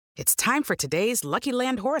It's time for today's Lucky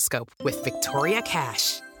Land horoscope with Victoria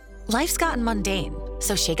Cash. Life's gotten mundane,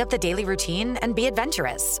 so shake up the daily routine and be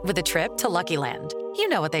adventurous with a trip to Lucky Land. You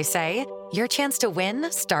know what they say, your chance to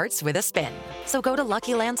win starts with a spin. So go to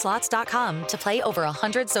LuckyLandSlots.com to play over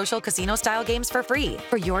 100 social casino-style games for free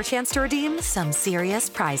for your chance to redeem some serious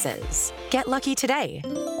prizes. Get lucky today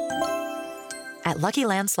at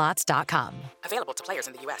LuckyLandSlots.com. Available to players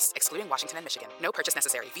in the U.S., excluding Washington and Michigan. No purchase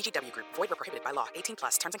necessary. VGW Group. Void where prohibited by law. 18+.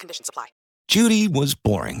 Terms and conditions apply. Judy was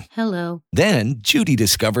boring. Hello. Then Judy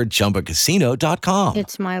discovered ChumbaCasino.com.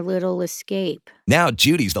 It's my little escape. Now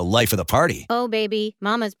Judy's the life of the party. Oh, baby,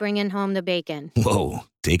 mama's bringing home the bacon. Whoa,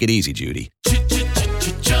 take it easy, Judy.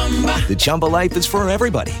 The Chumba life is for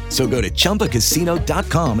everybody. So go to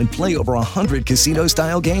ChumbaCasino.com and play over 100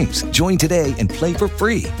 casino-style games. Join today and play for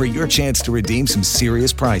free for your chance to redeem some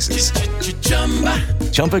serious prizes.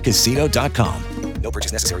 ChumbaCasino.com. No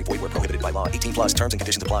purchase necessary. Void where prohibited by law. 18+. Terms and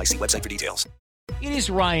conditions apply. See website for details. It is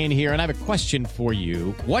Ryan here, and I have a question for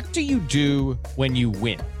you. What do you do when you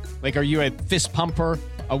win? Like, are you a fist pumper,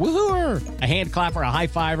 a woohooer, a hand clapper, a high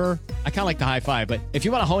fiver? I kind of like the high five, but if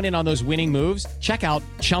you want to hone in on those winning moves, check out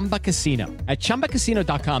Chumba Casino. At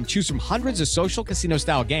ChumbaCasino.com, choose from hundreds of social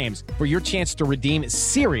casino-style games for your chance to redeem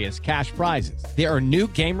serious cash prizes. There are new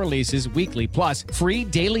game releases weekly, plus free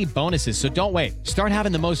daily bonuses, so don't wait. Start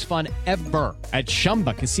having the most fun ever at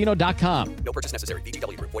ChumbaCasino.com. No purchase necessary.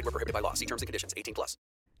 VGW Group. Void where prohibited by law. See terms and conditions. 18+.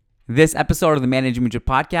 This episode of the Managing Madrid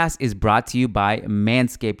podcast is brought to you by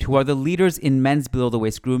Manscaped, who are the leaders in men's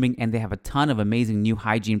below-the-waist grooming, and they have a ton of amazing new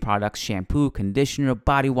hygiene products, shampoo, conditioner,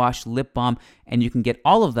 body wash, lip balm, and you can get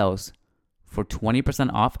all of those for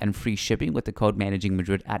 20% off and free shipping with the code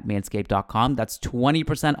ManagingMadrid at manscaped.com. That's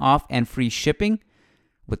 20% off and free shipping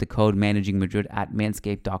with the code ManagingMadrid at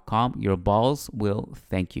manscaped.com. Your balls will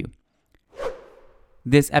thank you.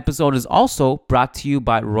 This episode is also brought to you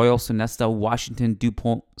by Royal Sonesta Washington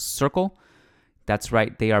DuPont Circle. That's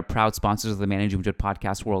right, they are proud sponsors of the Managing Madrid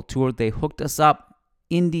Podcast World Tour. They hooked us up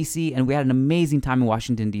in DC, and we had an amazing time in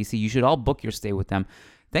Washington, DC. You should all book your stay with them.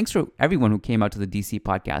 Thanks for everyone who came out to the DC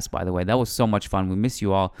podcast, by the way. That was so much fun. We miss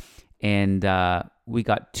you all. And we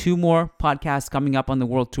got 2 more podcasts coming up on the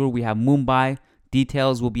World Tour. We have Mumbai.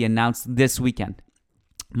 Details will be announced this weekend.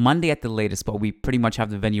 Monday at the latest, but we pretty much have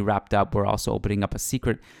the venue wrapped up. We're also opening up a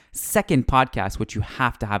secret second podcast, which you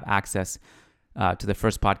have to have access to the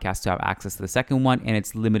first podcast to have access to the second one, and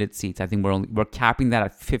it's limited seats. I think we're capping that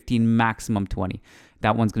at 15, maximum 20.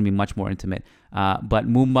 That one's going to be much more intimate. But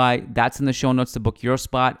Mumbai, that's in the show notes to book your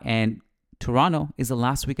spot, and Toronto is the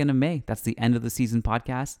last weekend of May. That's the end of the season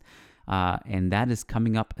podcast, and that is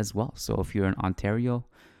coming up as well. So if you're in Ontario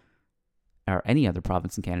or any other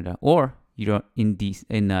province in Canada, or you're in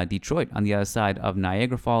Detroit on the other side of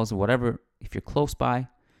Niagara Falls or whatever, if you're close by,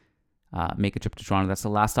 make a trip to Toronto. That's the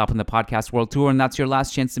last stop on the Podcast World Tour, and that's your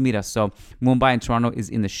last chance to meet us. So Mumbai and Toronto is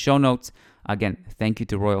in the show notes. Again, thank you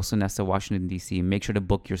to Royal Sonesta Washington, D.C. Make sure to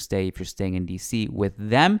book your stay if you're staying in D.C. with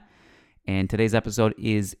them. And today's episode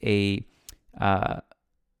is all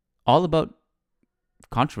about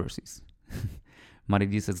controversies.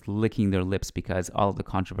 Madridistas is licking their lips because all of the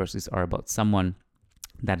controversies are about someone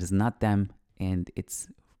that is not them, and it's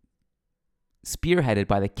spearheaded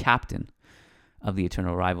by the captain of the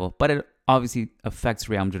eternal rival. But it obviously affects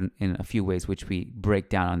Real Madrid in a few ways, which we break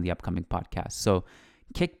down on the upcoming podcast. So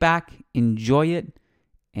kick back, enjoy it,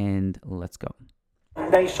 and let's go.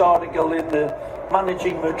 Nice article in the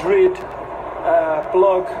Managing Madrid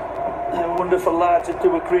blog. Wonderful lads that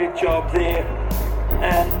do a great job there.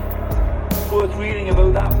 And worth reading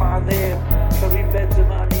about that man there. Karim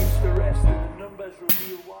Benzema needs to rest, and the numbers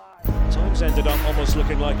reveal why. Times ended up almost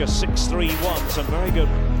looking like a 6-3-1. Some very good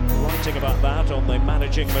writing about that on the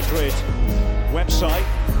Managing Madrid website.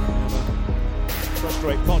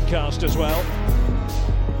 First-rate podcast as well.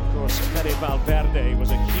 Of course, Fede Valverde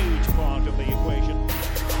was a huge part of the equation.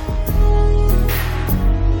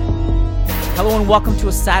 Hello and welcome to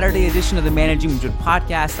a Saturday edition of the Managing Madrid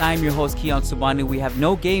podcast. I'm your host, Kiyan Subani. We have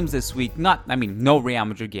no games this week. No Real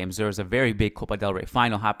Madrid games. There's a very big Copa del Rey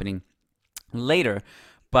final happening later.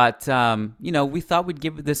 But, we thought we'd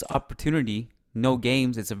give this opportunity. No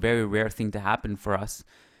games. It's a very rare thing to happen for us.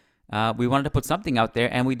 We wanted to put something out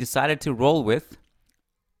there, and we decided to roll with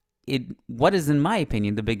what is, in my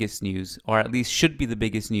opinion, the biggest news, or at least should be the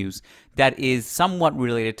biggest news, that is somewhat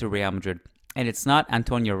related to Real Madrid. And it's not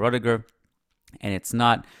Antonio Rudiger, and it's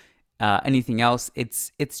not anything else.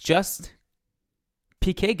 It's just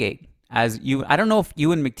PiqueGate. I don't know if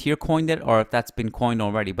Ewan McTeer coined it or if that's been coined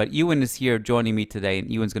already, but Ewan is here joining me today, and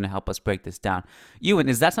Ewan's going to help us break this down. Ewan,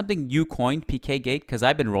 is that something you coined, PiqueGate? Because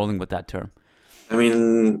I've been rolling with that term. I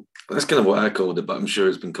mean, That's kind of what I called it, but I'm sure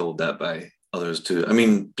it's been called that by others too. I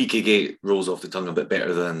mean, PiqueGate rolls off the tongue a bit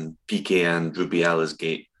better than Piqué and Rubiales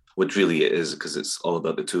Gate, which really it is because it's all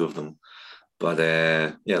about the two of them. But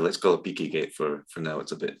yeah, let's call it PiqueGate for now.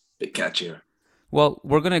 It's a bit catchier. Well,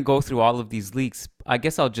 we're going to go through all of these leaks. I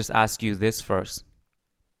guess I'll just ask you this first.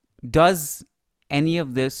 Does any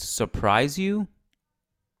of this surprise you?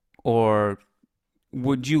 Or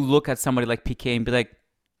would you look at somebody like Piqué and be like,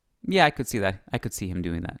 yeah, I could see that. I could see him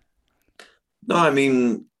doing that. No, I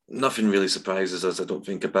mean, nothing really surprises us, I don't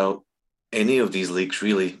think, about any of these leaks,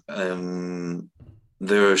 really.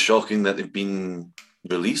 They're shocking that they've been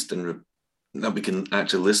released and that we can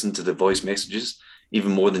actually listen to the voice messages,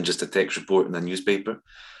 even more than just a text report in a newspaper.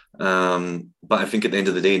 But I think at the end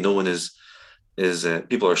of the day, no one is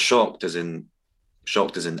people are shocked as in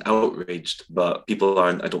outraged, but people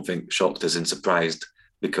aren't, I don't think, shocked as in surprised,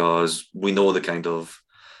 because we know the kind of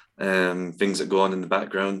things that go on in the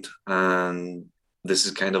background, and this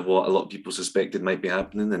is kind of what a lot of people suspected might be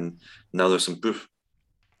happening, and now there's some proof.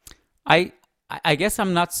 I guess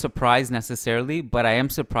I'm not surprised necessarily, but I am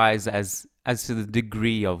surprised as to the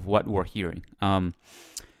degree of what we're hearing.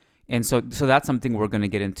 And so that's something we're going to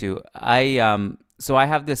get into. So I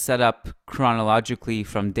have this set up chronologically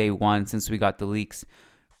from day one since we got the leaks.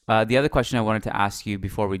 The other question I wanted to ask you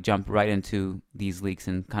before we jump right into these leaks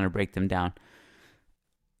and kind of break them down.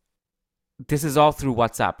 This is all through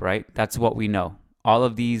WhatsApp, right? That's what we know. All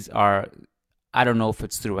of these are, I don't know if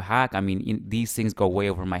it's through a hack. I mean, these things go way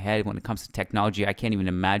over my head when it comes to technology. I can't even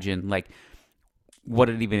imagine like what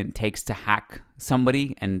it even takes to hack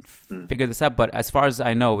somebody and figure this out. But as far as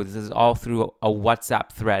I know, this is all through a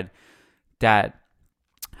WhatsApp thread that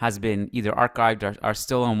has been either archived or are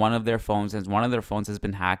still on one of their phones, and one of their phones has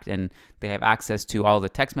been hacked, and they have access to all the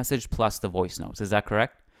text message plus the voice notes. Is that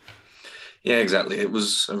correct? Yeah, exactly. It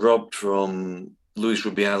was robbed from Luis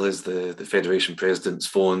Rubiales, the Federation president's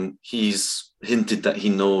phone. He's hinted that he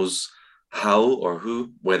knows how or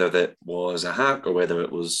who, whether that was a hack or whether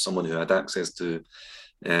it was someone who had access to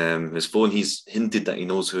his phone. He's hinted that he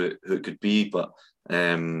knows who it could be, but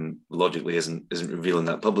logically isn't revealing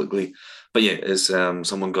that publicly. But yeah, it's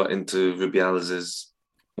someone got into Rubiales's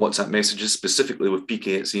WhatsApp messages, specifically with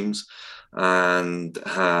Piqué, it seems, and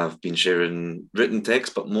have been sharing written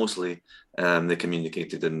text, but mostly they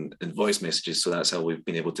communicated in voice messages. So that's how we've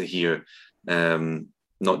been able to hear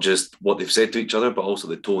not just what they've said to each other, but also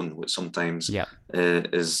the tone, which sometimes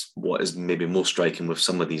is what is maybe most striking with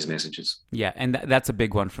some of these messages. Yeah, and that's a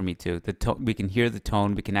big one for me too. The tone, we can hear the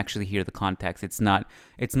tone, we can actually hear the context. It's not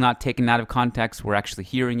taken out of context. We're actually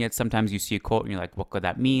hearing it. Sometimes you see a quote and you're like, what could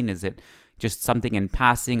that mean? Is it just something in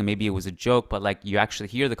passing? Maybe it was a joke, but like you actually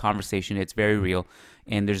hear the conversation. It's very real,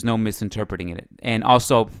 and there's no misinterpreting it. And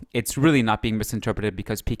also, it's really not being misinterpreted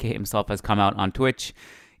because Piqué himself has come out on Twitch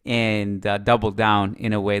and doubled down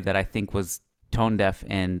in a way that I think was tone deaf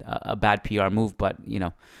and a bad PR move. But, you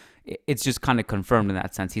know, it's just kind of confirmed in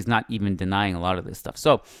that sense. He's not even denying a lot of this stuff.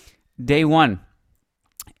 So day one,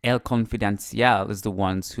 El Confidencial is the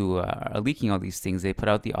ones who are leaking all these things. They put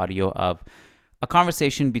out the audio of a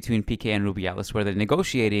conversation between Piqué and Rubiales where they're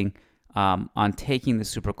negotiating on taking the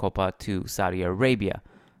Supercopa to Saudi Arabia.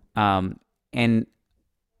 And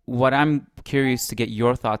what I'm curious to get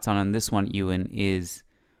your thoughts on this one, Ewan, is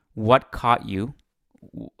what caught your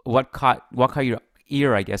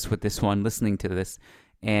ear, I guess, with this one, listening to this,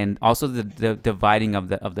 and also the dividing of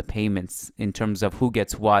the payments in terms of who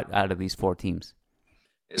gets what out of these four teams.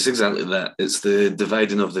 It's exactly that. It's the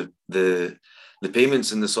dividing of the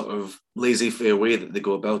payments in the sort of laissez-faire way that they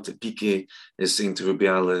go about it. Piqué is saying to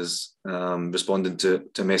Rubiales, responding to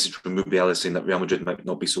a message from Rubiales saying that Real Madrid might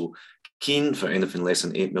not be so keen for anything less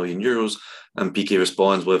than 8 million euros. And Piqué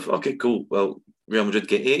responds with, okay, cool. Well, Real Madrid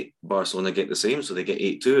get 8, Barcelona get the same, so they get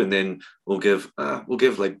 8 too, and then we'll give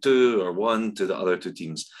like 2 or 1 to the other two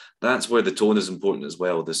teams. That's where the tone is important as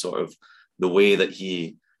well. The way that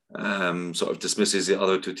he sort of dismisses the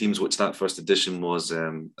other two teams, which that first edition was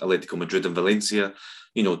Atletico Madrid and Valencia,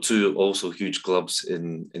 two also huge clubs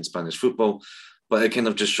in Spanish football. But it kind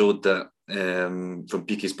of just showed that from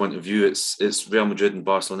Piqué's point of view, it's Real Madrid and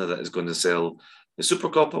Barcelona that is going to sell the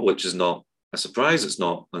Supercopa, which is not a surprise. It's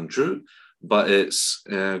not untrue, but it's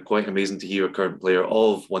quite amazing to hear a current player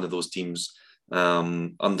of one of those teams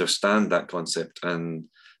understand that concept and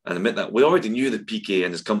admit that. We already knew that Piqué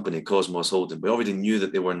and his company, Cosmos Holding, we already knew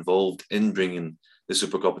that they were involved in bringing the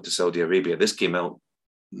Supercopa to Saudi Arabia. This came out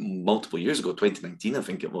multiple years ago, 2019, I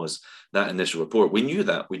think it was, that initial report. We knew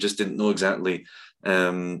that. We just didn't know exactly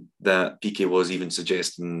that Piqué was even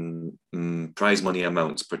suggesting prize money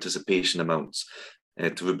amounts, participation amounts,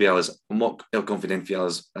 to Rubiales. And what El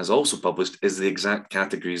Confidencial has also published is the exact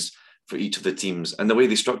categories for each of the teams. And the way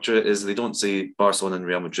they structure it is they don't say Barcelona and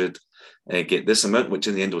Real Madrid get this amount, which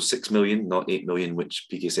in the end was 6 million, not 8 million, which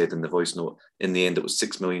Piqué said in the voice note. In the end, it was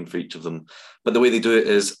 6 million for each of them. But the way they do it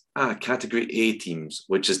is category A teams,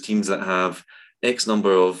 which is teams that have X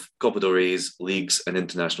number of Copa del Rey's, leagues, and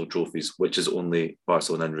international trophies, which is only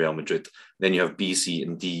Barcelona and Real Madrid. Then you have B, C,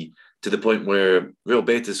 and D, to the point where Real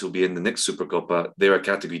Betis will be in the next Supercopa. They're a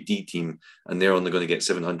category D team, and they're only going to get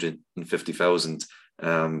 750,000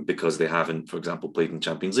 because they haven't, for example, played in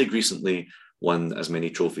Champions League recently, won as many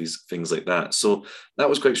trophies, things like that. So that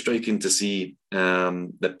was quite striking to see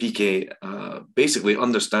that Piqué basically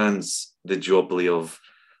understands the duopoly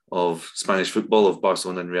of Spanish football, of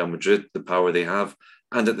Barcelona and Real Madrid, the power they have,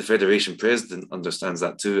 and that the federation president understands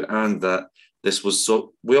that too, and that this was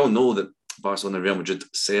so. We all know that Barcelona and Real Madrid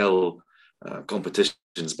sell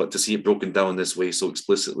competitions, but to see it broken down this way so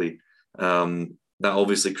explicitly, that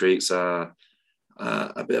obviously creates a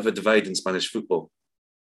bit of a divide in Spanish football.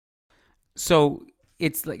 So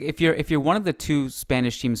it's like if you're one of the two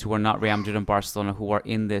Spanish teams who are not Real Madrid and Barcelona who are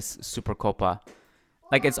in this Supercopa,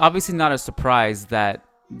 like it's obviously not a surprise that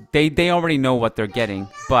they already know what they're getting.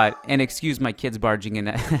 And excuse my kids barging in,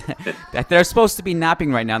 that they're supposed to be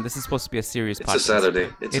napping right now. This is supposed to be a serious podcast. It's a Saturday.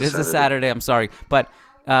 It is a Saturday. I'm sorry, but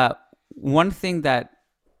one thing that,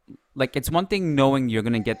 like, it's one thing knowing you're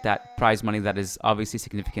going to get that prize money that is obviously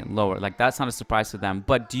significantly lower. Like, that's not a surprise to them.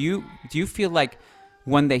 But do you feel like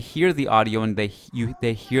when they hear the audio and they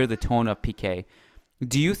hear the tone of Piqué,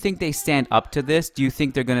 do you think they stand up to this? Do you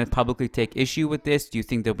think they're going to publicly take issue with this? Do you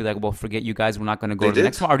think they'll be like, well, forget you guys, we're not going to go to the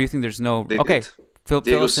next one? Or do you think there's no... Okay,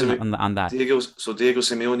 fill us in on that. Diego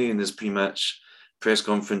Simeone, in his pre-match press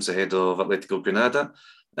conference ahead of Atletico Granada,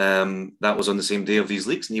 that was on the same day of these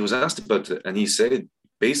leaks, and he was asked about it, and he said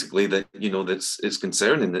basically that, it's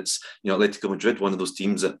concerning. It's, Atletico Madrid, one of those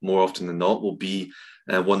teams that more often than not will be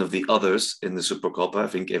one of the others in the Supercopa. I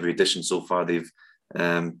think every edition so far they've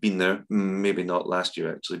been there, maybe not last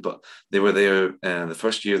year actually, but they were there the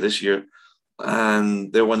first year this year,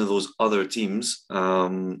 and they're one of those other teams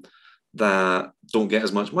that don't get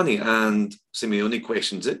as much money. And Simeone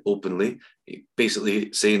questions it openly,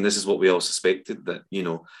 basically saying this is what we all suspected, that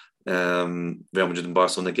Real Madrid and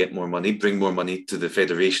Barcelona get more money, bring more money to the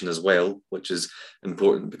federation as well, which is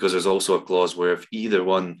important because there's also a clause where if either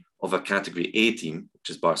one of a category A team,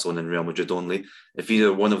 which is Barcelona and Real Madrid only, if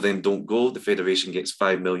either one of them don't go, the federation gets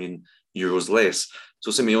 5 million euros less.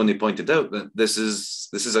 So Simeone pointed out that this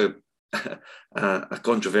is a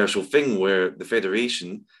controversial thing where the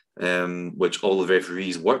federation, which all the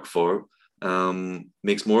referees work for,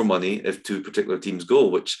 makes more money if two particular teams go,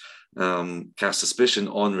 which casts suspicion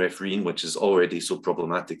on refereeing, which is already so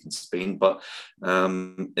problematic in Spain. But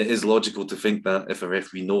it is logical to think that if a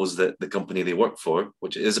referee knows that the company they work for,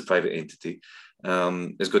 which is a private entity,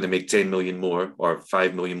 is going to make 10 million more or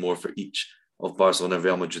 5 million more for each of Barcelona and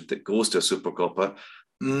Real Madrid that goes to a Supercopa,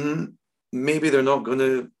 maybe they're not going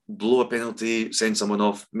to blow a penalty, send someone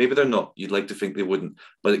off. Maybe they're not. You'd like to think they wouldn't.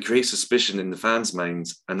 But it creates suspicion in the fans'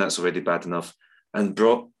 minds, and that's already bad enough. And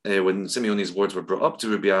when Simeone's words were brought up to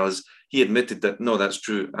Rubiales, he admitted that, no, that's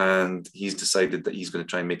true. And he's decided that he's going to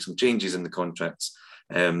try and make some changes in the contracts,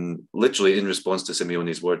 literally in response to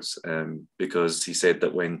Simeone's words, because he said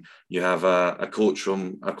that when you have a coach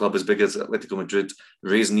from a club as big as Atletico Madrid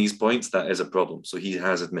raising these points, that is a problem. So he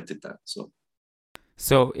has admitted that.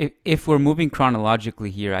 So if we're moving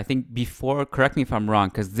chronologically here, I think before, correct me if I'm wrong,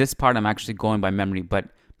 because this part I'm actually going by memory, but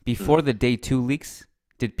before the day 2 leaks,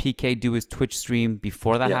 did Piqué do his Twitch stream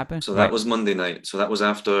before that happened? So that was Monday night. So that was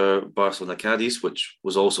after Barcelona Cadiz, which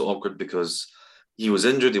was also awkward because he was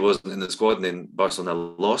injured. He wasn't in the squad, and then Barcelona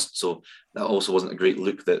lost. So that also wasn't a great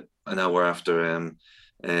look that an hour after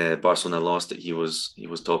Barcelona lost, that he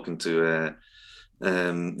was talking to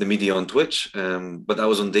the media on Twitch. But that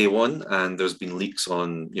was on day one, and there's been leaks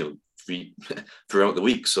on throughout the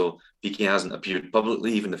week. So Piqué hasn't appeared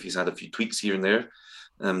publicly, even if he's had a few tweets here and there,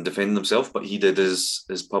 defending himself, but he did his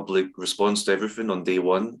public response to everything on day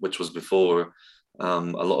one, which was before a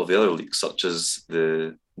lot of the other leaks, such as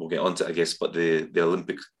we'll get onto it, I guess, but the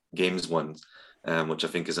Olympic Games one, which I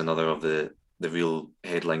think is another of the real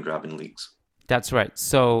headline grabbing leaks. That's right.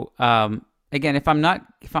 So again,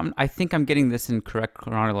 I think I'm getting this in correct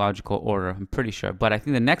chronological order. I'm pretty sure, but I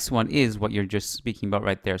think the next one is what you're just speaking about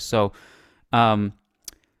right there. So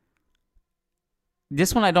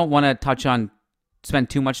this one I don't want to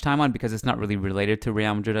spend too much time on because it's not really related to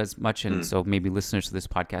Real Madrid as much, and so maybe listeners to this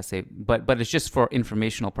podcast say, but it's just for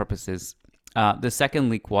informational purposes. The second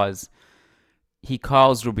leak was he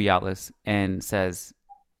calls Rubiales and says,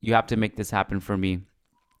 you have to make this happen for me.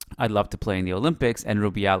 I'd love to play in the Olympics. And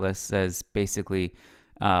Rubiales says basically,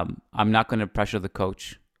 I'm not going to pressure the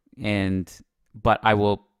coach, but I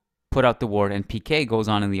will put out the word. And Piqué goes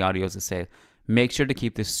on in the audios to say, make sure to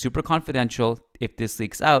keep this super confidential. If this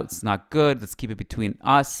leaks out, it's not good. Let's keep it between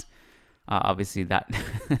us. Obviously, that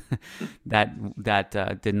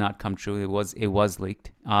did not come true. It was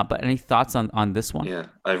leaked. But any thoughts on this one? Yeah,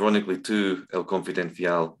 ironically too, El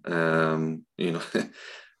Confidencial,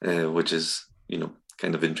 which is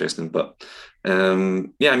kind of interesting. But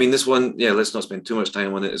yeah, I mean this one, yeah, let's not spend too much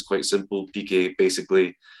time on it. It's quite simple. Piqué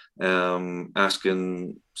basically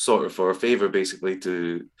asking sort of for a favor, basically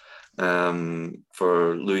to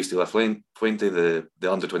for Luis de la Fuente, the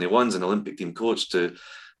under-21s and Olympic team coach, to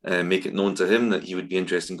make it known to him that he would be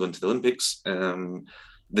interested in going to the Olympics.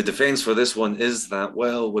 The defense for this one is that,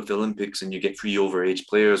 well, with the Olympics and you get free overage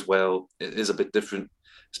players, well, it is a bit different,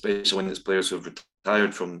 especially when it's players who have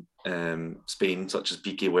retired from Spain, such as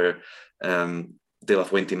Piqué, where De La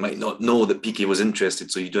Fuente might not know that Piqué was interested,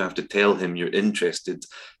 so you do have to tell him you're interested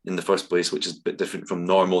in the first place, which is a bit different from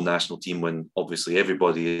normal national team when obviously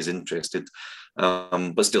everybody is interested.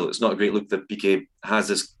 But still, it's not a great look that Piqué has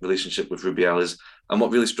this relationship with Rubiales. And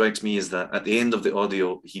what really strikes me is that at the end of the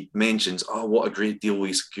audio, he mentions, oh, what a great deal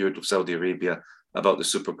we secured with Saudi Arabia about the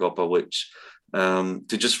Supercopa, which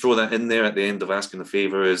to just throw that in there at the end of asking a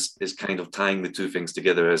favour is kind of tying the two things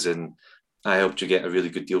together, as in, I helped you get a really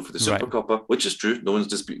good deal for the Supercopa, which is true. No one's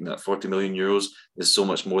disputing that. 40 million euros is so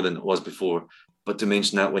much more than it was before. But to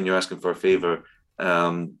mention that when you're asking for a favour,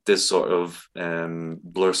 this sort of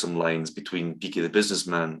blur some lines between Piqué the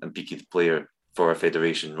businessman and Piqué the player for a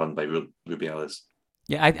federation run by Rubiales.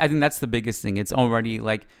 Yeah, I think that's the biggest thing. It's already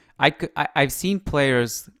like I've seen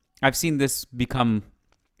players. I've seen this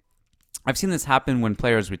happen when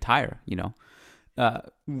players retire.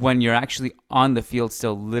 When you're actually on the field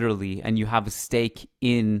still, literally, and you have a stake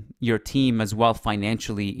in your team as well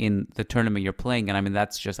financially in the tournament you're playing. And I mean,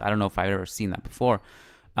 that's just, I don't know if I've ever seen that before.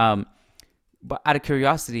 But out of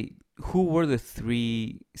curiosity, who were the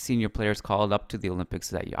 3 senior players called up to the Olympics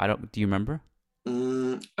that year? Do you remember?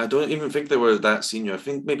 I don't even think they were that senior. I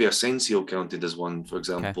think maybe Asensio counted as one, for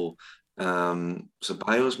example.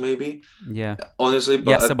 Ceballos maybe. Yeah. Honestly,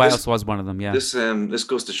 but Ceballos was one of them. Yeah. This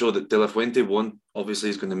goes to show that De La Fuente obviously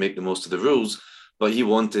is going to make the most of the rules, but he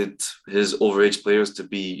wanted his overage players to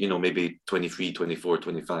be, maybe 23, 24,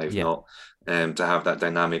 25, not to have that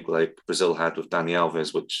dynamic like Brazil had with Dani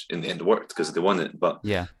Alves, which in the end worked because they won it. But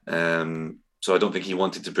so I don't think he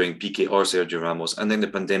wanted to bring Piqué or Sergio Ramos. And then the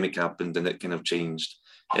pandemic happened and it kind of changed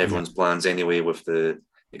everyone's plans anyway with the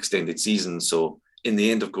extended season. So in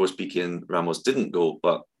the end, of course, Piqué and Ramos didn't go,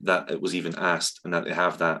 but that it was even asked and that they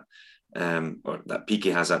have that, or that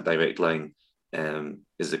Piqué has that direct line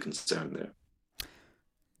is a concern there.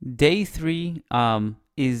 Day 3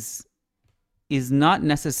 is not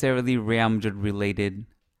necessarily Real Madrid related,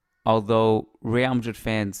 although Real Madrid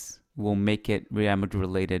fans will make it Real Madrid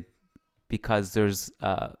related because there's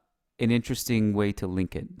an interesting way to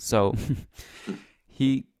link it. So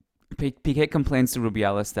Piqué complains to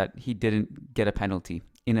Rubiales that he didn't get a penalty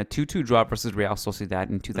in a 2-2 draw versus Real Sociedad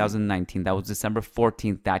in 2019. That was December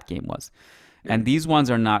 14th, that game was. And these ones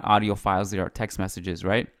are not audio files, they are text messages,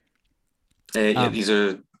 right? These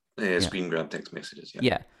are screen grab text messages.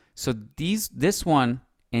 Yeah. So this one,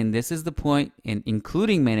 and this is the point, in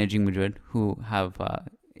including Managing Madrid, who have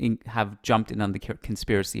jumped in on the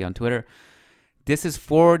conspiracy on Twitter. This is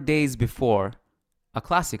 4 days before a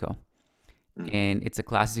Clásico. And it's a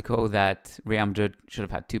Clásico that Real Madrid should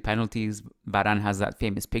have had 2 penalties. Varane has that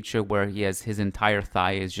famous picture where he has his entire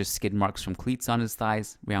thigh is just skid marks from cleats on his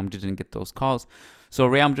thighs. Real Madrid didn't get those calls. So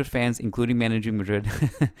Real Madrid fans, including Managing Madrid,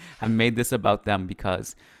 have made this about them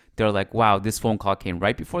because they're like, wow, this phone call came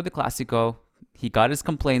right before the Clásico. He got his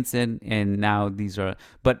complaints in, and now these are...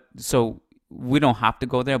 But so we don't have to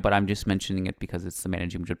go there, but I'm just mentioning it because it's the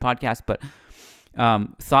Managing Madrid podcast. But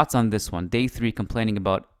thoughts on this one? Day 3 complaining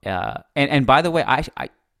about... And by the way, I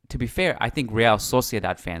to be fair, I think Real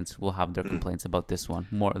Sociedad fans will have their complaints about this one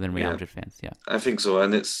more than Real Madrid fans. Yeah, I think so,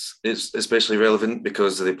 and it's especially relevant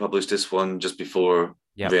because they published this one just before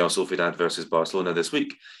Real Sociedad versus Barcelona this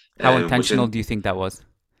week. How intentional do you think that was?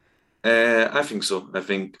 I think so. I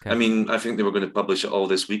think they were going to publish it all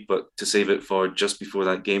this week, but to save it for just before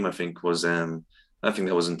that game, I think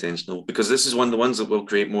that was intentional because this is one of the ones that will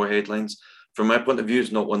create more headlines. From my point of view,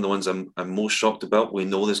 it's not one of the ones I'm most shocked about. We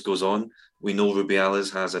know this goes on. We know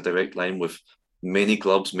Rubiales has a direct line with many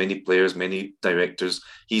clubs, many players, many directors.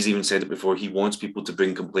 He's even said it before. He wants people to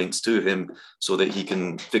bring complaints to him so that he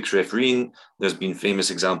can fix refereeing. There's been famous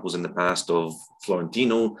examples in the past of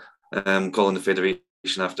Florentino calling the federation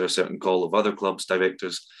after a certain call of other clubs,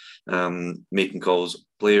 directors making calls,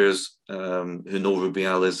 players who know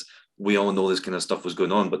Rubiales. We all know this kind of stuff was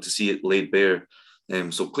going on, but to see it laid bare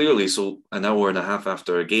so clearly, so an hour and a half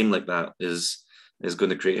after a game like that is going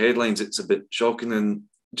to create headlines. It's a bit shocking, and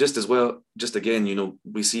just as well, just again,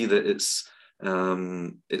 we see that it's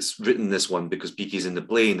written this one because Pique's in the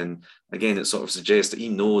plane, and again, it sort of suggests that he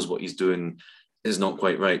knows what he's doing is not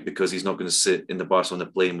quite right, because he's not going to sit in the Barcelona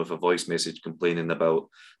plane with a voice message complaining about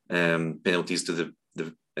penalties to the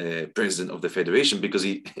president of the federation, because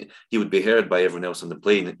he would be heard by everyone else on the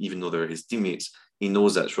plane, even though they're his teammates. He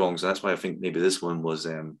knows that's wrong, so that's why I think maybe this one was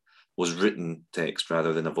written text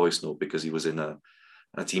rather than a voice note, because he was in a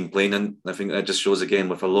team plane. And I think that just shows again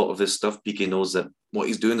with a lot of this stuff, Pique knows that what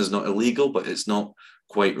he's doing is not illegal, but it's not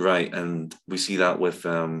quite right, and we see that with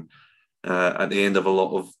at the end of a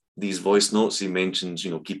lot of these voice notes, he mentions,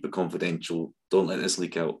 keep it confidential, don't let this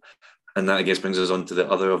leak out. And that, I guess, brings us on to the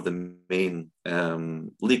other of the main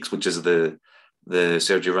leaks, which is the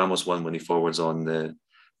Sergio Ramos one, when he forwards on the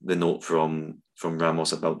note from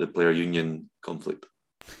Ramos about the player union conflict.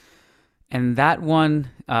 And that one,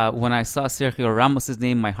 when I saw Sergio Ramos's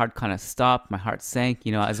name, my heart kind of stopped. My heart sank.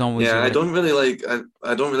 As always. Yeah, I don't really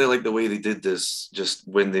like the way they did this. Just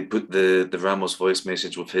when they put the Ramos voice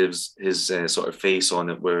message with his sort of face on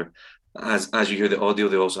it, where as you hear the audio,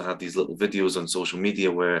 they also have these little videos on social media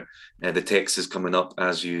where the text is coming up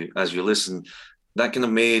as you listen. That kind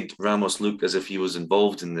of made Ramos look as if he was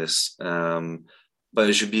involved in this. But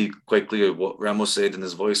it should be quite clear what Ramos said in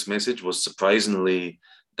his voice message was surprisingly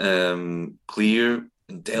clear,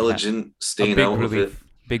 intelligent, staying out of it.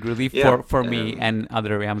 Big relief for me and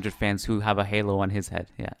other Real Madrid fans who have a halo on his head.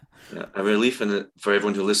 Yeah, a relief in it for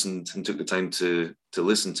everyone who listened and took the time to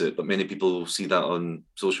listen to it. But many people see that on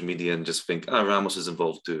social media and just think, Ramos is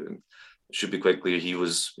involved too. And it should be quite clear he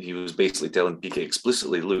was basically telling Pique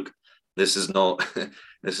explicitly, look, this is not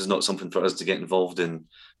something for us to get involved in.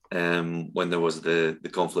 When there was the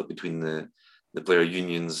conflict between the player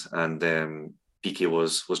unions, and Pique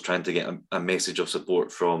was trying to get a message of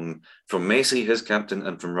support from Messi, his captain,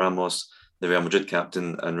 and from Ramos, the Real Madrid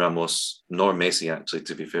captain. And Ramos, nor Messi actually,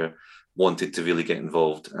 to be fair, wanted to really get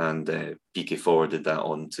involved, and Pique forwarded that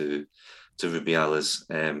on to Rubiales,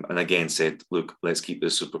 and again said, look, let's keep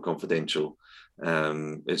this super confidential.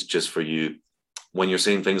 It's just for you. When you're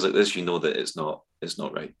saying things like this, you know that it's not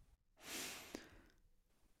right.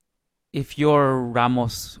 If you're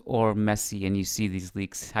Ramos or Messi and you see these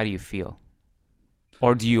leaks, how do you feel?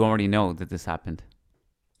 Or do you already know that this happened?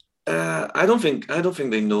 I don't think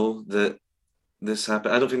they know that this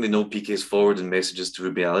happened. I don't think they know Piqué is forwarding messages to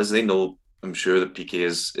Rubiales. They know, I'm sure, that Piqué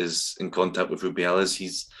is in contact with Rubiales.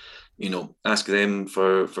 He's, asking them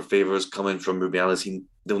for favors coming from Rubiales.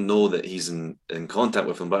 They'll know that he's in contact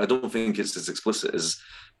with him, but I don't think it's as explicit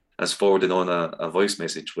as forwarding on a voice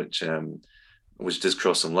message, which does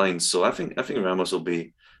cross some lines. So I think Ramos will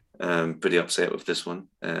be pretty upset with this one.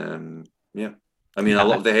 Yeah. I mean, a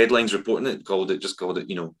lot of the headlines reporting it called it,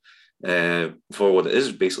 for what it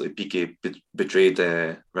is, basically Piqué betrayed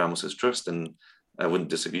Ramos's trust, and I wouldn't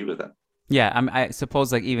disagree with that. Yeah, I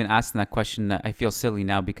suppose, even asking that question, I feel silly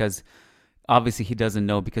now, because obviously he doesn't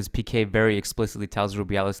know, because Piqué very explicitly tells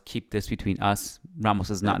Rubiales, keep this between us. Ramos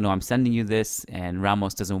does not know I'm sending you this, and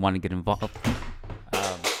Ramos doesn't want to get involved.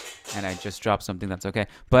 And I just dropped something. That's okay.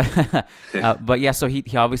 But yeah, so he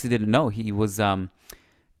obviously didn't know. He was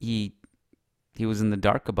he was in the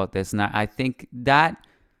dark about this, and I think that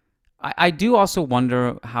I do also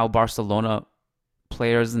wonder how Barcelona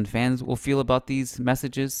players and fans will feel about these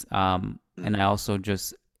messages. And I also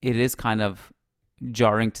it is kind of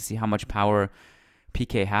jarring to see how much power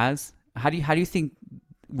Piqué has. How do you think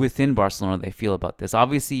within Barcelona they feel about this?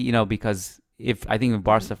 Obviously, because if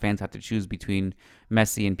Barca fans have to choose between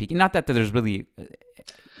Messi and Piqué, not that there's really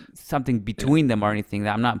something between them or anything,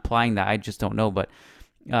 that I'm not implying that, I just don't know, but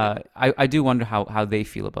I do wonder how they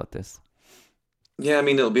feel about this. Yeah, I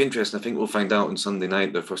mean, it'll be interesting. I think we'll find out on Sunday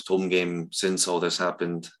night, their first home game since all this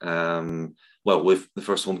happened. With the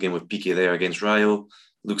first home game with Piqué there against Rayo,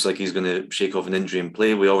 looks like he's going to shake off an injury and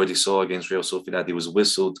play. We already saw against Real Sociedad, he was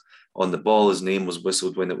whistled on the ball. His name was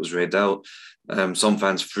whistled when it was read out. Some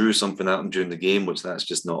fans threw something at him during the game, which that's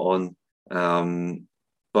just not on.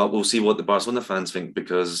 But we'll see what the Barcelona fans think,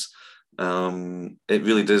 because it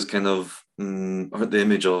really does kind of hurt the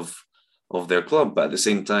image of their club. But at the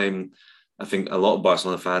same time, I think a lot of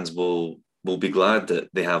Barcelona fans will be glad that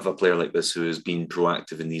they have a player like this who has been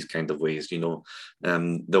proactive in these kind of ways.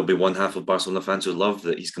 There'll be one half of Barcelona fans who love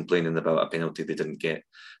that he's complaining about a penalty they didn't get.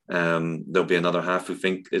 There'll be another half who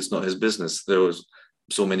think it's not his business. There was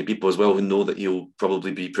so many people as well who know that he'll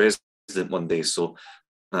probably be present president one day. So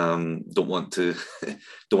don't want to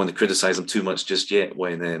criticize him too much just yet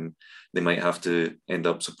when they might have to end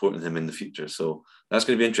up supporting him in the future. So that's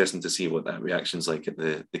going to be interesting to see what that reaction's like at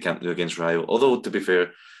the Camp Nou against Rayo. Although, to be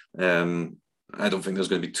fair, I don't think there's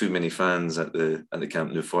going to be too many fans at the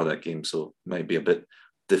Camp Nou for that game, so it might be a bit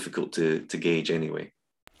difficult to gauge anyway.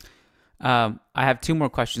 I have two more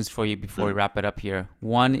questions for you before we wrap it up here.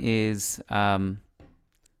 One is,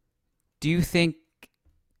 do you think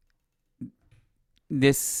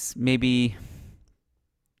this maybe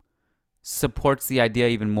supports the idea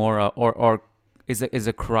even more, or is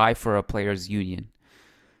a cry for a players' union?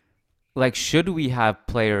 Like, should we have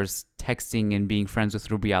players texting and being friends with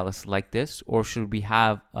Rubiales like this, or should we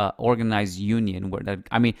have an organized union where that?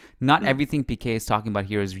 I mean, not everything Piqué is talking about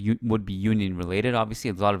here would be union related. Obviously,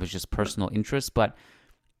 a lot of it's just personal interest. But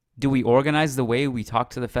do we organize the way we talk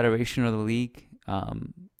to the federation or the league?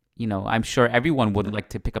 I'm sure everyone would like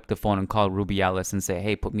to pick up the phone and call Rubiales and say,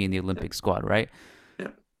 "Hey, put me in the Olympic squad," right?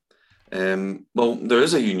 Well, there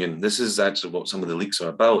is a union. This is actually what some of the leaks are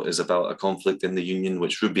about, is about a conflict in the union,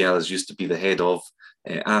 which Rubiales used to be the head of.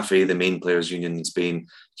 AFE, the main players' union in Spain,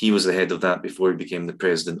 he was the head of that before he became the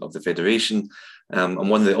president of the federation. And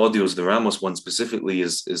one of the audios, the Ramos one specifically,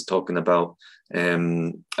 is talking about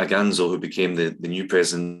Aganzo, who became the new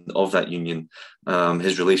president of that union,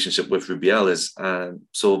 his relationship with Rubiales.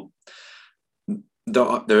 So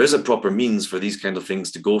there is a proper means for these kind of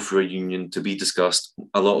things to go through a union, to be discussed.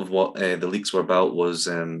 A lot of what the leaks were about was,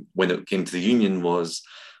 when it came to the union, was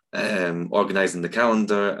organising the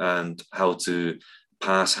calendar and how to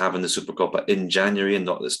pass having the Supercopa in January and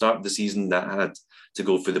not at the start of the season. That had to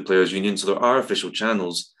go through the players' union. So there are official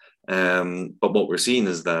channels. But what we're seeing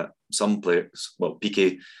is that some players, well,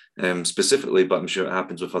 Piqué specifically, but I'm sure it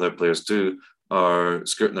happens with other players too, are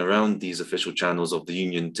skirting around these official channels of the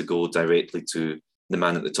union to go directly to the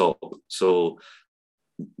man at the top. So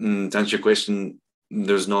to answer your question,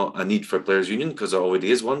 there's not a need for a players' union because there already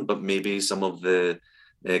is one, but maybe some of the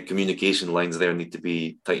communication lines there need to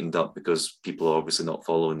be tightened up because people are obviously not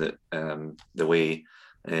following it the way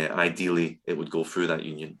ideally it would go through that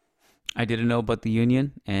union. I didn't know about the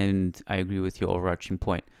union, and I agree with your overarching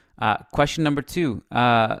point. Question number 2,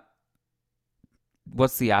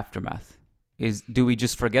 what's the aftermath? Do we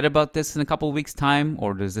just forget about this in a couple of weeks' time,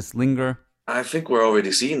 or does this linger? I think we're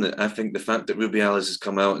already seeing it. I think the fact that Rubiales has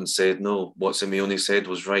come out and said, no, what Simeone said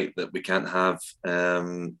was right, that we can't have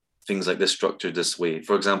things like this structured this way.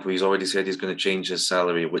 For example, he's already said he's going to change his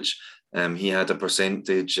salary, which he had a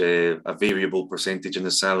percentage, a variable percentage in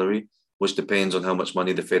his salary, which depends on how much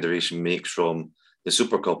money the federation makes from the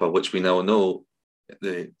Supercopa, which we now know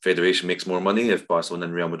the federation makes more money if Barcelona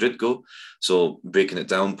and Real Madrid go. So breaking it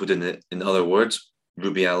down, putting it in other words,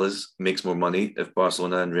 Rubiales makes more money if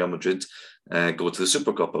Barcelona and Real Madrid go to the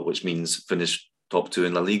Supercopa, which means finish top 2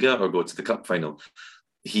 in La Liga or go to the cup final.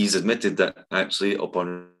 He's admitted that actually,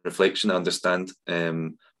 upon reflection, I understand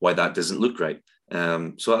why that doesn't look right.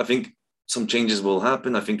 So I think some changes will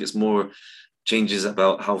happen. I think it's more changes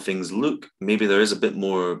about how things look. Maybe there is a bit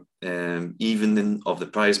more evening of the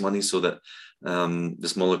prize money so that the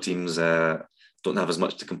smaller teams don't have as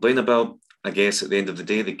much to complain about. I guess at the end of the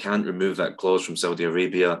day, they can't remove that clause from Saudi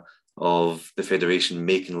Arabia of the federation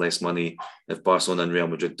making less money if Barcelona and Real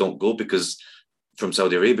Madrid don't go, because from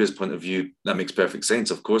Saudi Arabia's point of view, that makes perfect sense.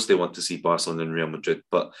 Of course, they want to see Barcelona and Real Madrid,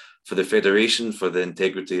 but for the federation, for the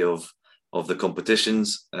integrity of the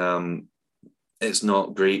competitions, it's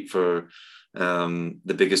not great for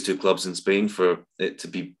the biggest 2 clubs in Spain for it to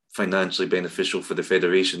be financially beneficial for the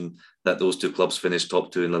federation that those 2 clubs finish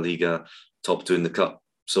top 2 in La Liga, top 2 in the cup.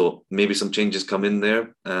 So maybe some changes come in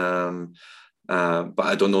there, but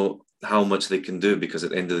I don't know how much they can do, because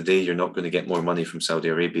at the end of the day, you're not going to get more money from Saudi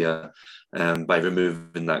Arabia by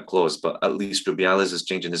removing that clause. But at least Rubiales is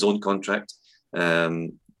changing his own contract,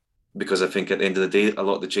 because I think at the end of the day, a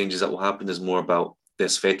lot of the changes that will happen is more about the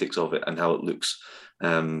aesthetics of it and how it looks.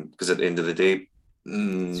 Because at the end of the day,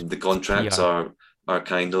 the contracts are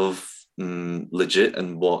kind of legit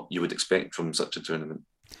and what you would expect from such a tournament.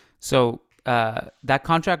 So that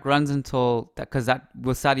contract runs until that, because that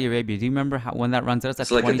was Saudi Arabia. Do you remember when that runs out? It's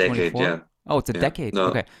like a decade, yeah. Oh, it's a decade. No,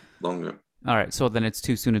 okay, longer. All right, so then it's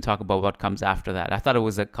too soon to talk about what comes after that. I thought it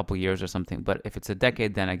was a couple years or something, but if it's a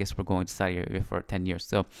decade, then I guess we're going to Saudi Arabia for 10 years,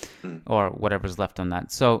 so or whatever's left on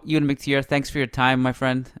that. So, Ewan McTeer, thanks for your time, my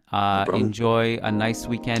friend. Enjoy a nice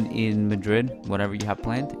weekend in Madrid, whatever you have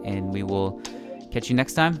planned, and we will catch you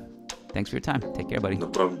next time. Thanks for your time. Take care, buddy. No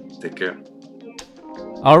problem. Take care.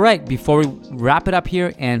 All right, before we wrap it up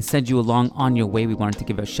here and send you along on your way, we wanted to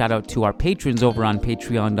give a shout out to our patrons over on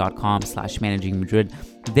patreon.com/managingmadrid.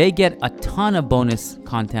 They get a ton of bonus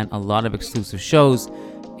content, a lot of exclusive shows,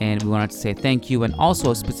 and we wanted to say thank you. And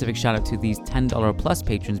also a specific shout out to these $10 plus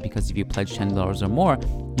patrons, because if you pledge $10 or more,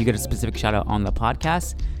 you get a specific shout out on the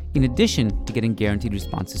podcast, in addition to getting guaranteed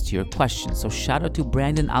responses to your questions. So shout out to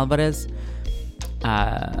Brandon Alvarez,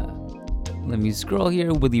 let me scroll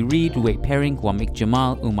here, Willie Reed, Wade Paring, Wamik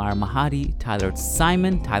Jamal, Umar Mahadi, Tyler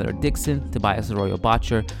Simon, Tyler Dixon, Tobias Arroyo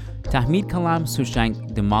Botcher, Tahmid Kalam,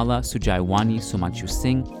 Sushank Demala, Sujai Wani, Sumanchu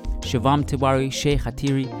Singh, Shivam Tiwari, Sheikh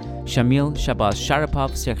Hatiri, Shamil Shabaz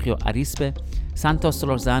Sharapov, Sergio Arispe, Santos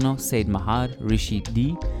Solorzano, Said Mahad, Rishi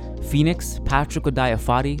D, Phoenix, Patrick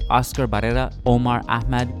Odayafari, Oscar Barrera, Omar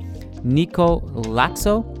Ahmed, Nico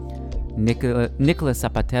Laxo, Nicolas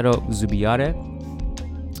Zapatero Zubiare,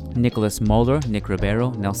 Nicholas Moeller, Nick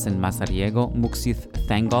Rivero, Nelson Masariego, Muxith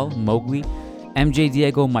Thangal, Mowgli, MJ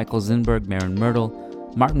Diego, Michael Zinberg, Marin Myrtle,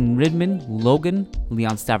 Martin Ridman, Logan,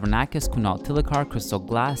 Leon Stavronakis, Kunal Tilakar, Crystal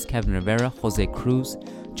Glass, Kevin Rivera, Jose Cruz,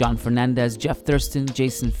 John Fernandez, Jeff Thurston,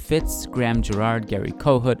 Jason Fitz, Graham Gerard, Gary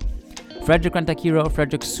Kohut, Frederick Rantakiro,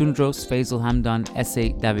 Frederick Sundros, Faisal Hamdan,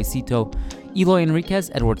 S.A. Davicito, Eloy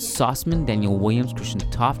Enriquez, Edward Sossman, Daniel Williams, Christian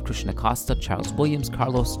Toft, Christian Acosta, Charles Williams,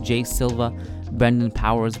 Carlos J. Silva, Brendan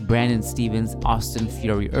Powers, Brandon Stevens, Austin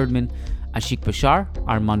Fury Erdman, Ashik Bashar,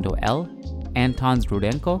 Armando L., Anton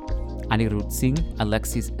Rudenko, Anirudh Singh,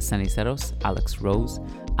 Alexis Saniceros, Alex Rose,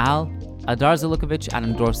 Al, Adar Zalukovic,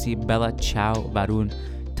 Adam Dorsey, Bella Chow, Varun,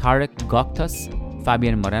 Tarek Goktas,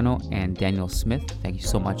 Fabian Moreno, and Daniel Smith. Thank you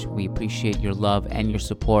so much. We appreciate your love and your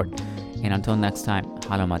support. And until next time,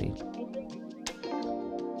 Hala Mari.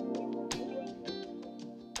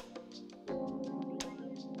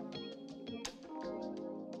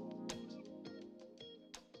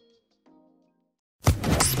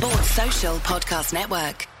 Sports Social Podcast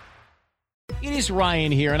Network. It is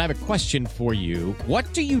Ryan here, and I have a question for you.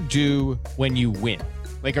 What do you do when you win?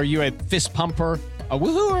 Like, are you a fist pumper, a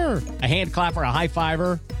woohooer, a hand clapper, a high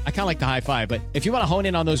fiver? I kind of like the high five, but if you want to hone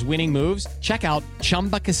in on those winning moves, check out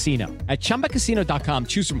Chumba Casino. At ChumbaCasino.com,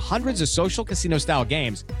 choose from hundreds of social casino-style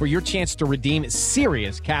games for your chance to redeem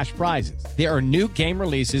serious cash prizes. There are new game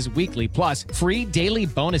releases weekly, plus free daily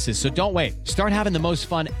bonuses. So don't wait. Start having the most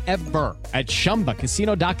fun ever at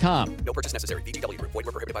ChumbaCasino.com. No purchase necessary. VGW Group. Void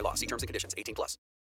where prohibited by law. See terms and conditions. 18+.